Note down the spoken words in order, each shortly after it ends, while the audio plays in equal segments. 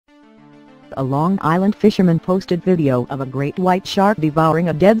A Long Island fisherman posted video of a great white shark devouring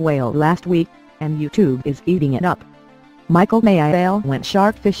a dead whale last week, and YouTube is eating it up. Maiale went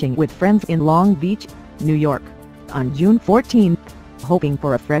shark fishing with friends in Long Beach, New York, on June 14, hoping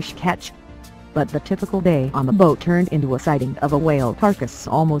for a fresh catch. But the typical day on the boat turned into a sighting of a whale carcass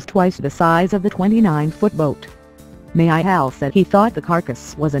almost twice the size of the 29-foot boat. Maiale said he thought the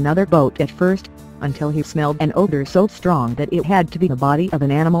carcass was another boat at first, until he smelled an odor so strong that it had to be the body of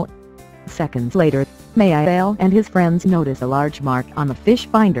an animal. Seconds later, Maiale and his friends noticed a large mark on the fish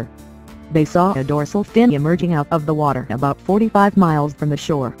finder. They saw a dorsal fin emerging out of the water about 45 miles from the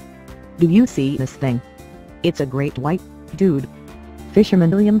shore. "Do you see this thing? It's a great white, dude," fisherman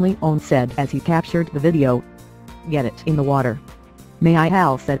William Leone said as he captured the video. "Get it in the water,"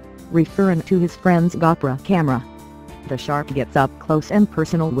 Maiale said, referring to his friend's GoPro camera. The shark gets up close and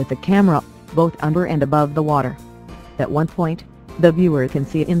personal with the camera, both under and above the water. At one point, the viewer can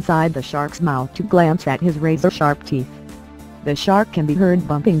see inside the shark's mouth to glance at his razor-sharp teeth. The shark can be heard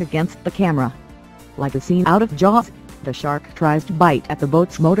bumping against the camera. Like a scene out of Jaws, the shark tries to bite at the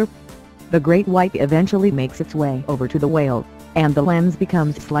boat's motor. The great white eventually makes its way over to the whale, and the lens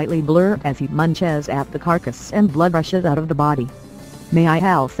becomes slightly blurred as he munches at the carcass and blood rushes out of the body.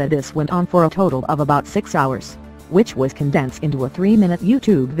 Maiale said this went on for a total of about 6 hours, which was condensed into a 3-minute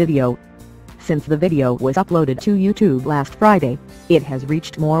YouTube video. Since the video was uploaded to YouTube last Friday, it has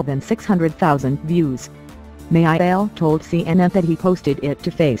reached more than 600,000 views. Maiale told CNN that he posted it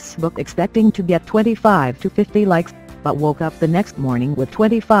to Facebook expecting to get 25 to 50 likes, but woke up the next morning with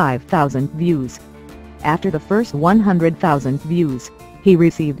 25,000 views. After the first 100,000 views, he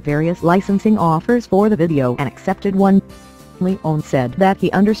received various licensing offers for the video and accepted one. Leone said that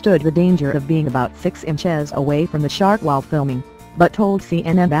he understood the danger of being about 6 inches away from the shark while filming, but told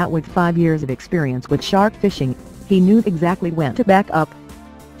CNN that with 5 years of experience with shark fishing, he knew exactly when to back up.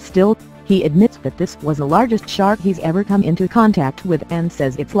 Still, he admits that this was the largest shark he's ever come into contact with and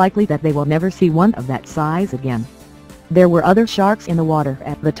says it's likely that they will never see one of that size again. There were other sharks in the water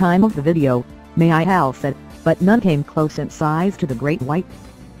at the time of the video, Maiale said, but none came close in size to the great white.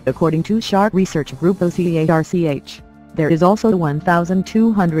 According to shark research group OCARCH, there is also a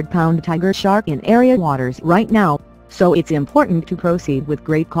 1,200-pound tiger shark in area waters right now, so it's important to proceed with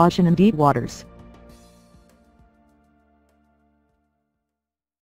great caution in deep waters.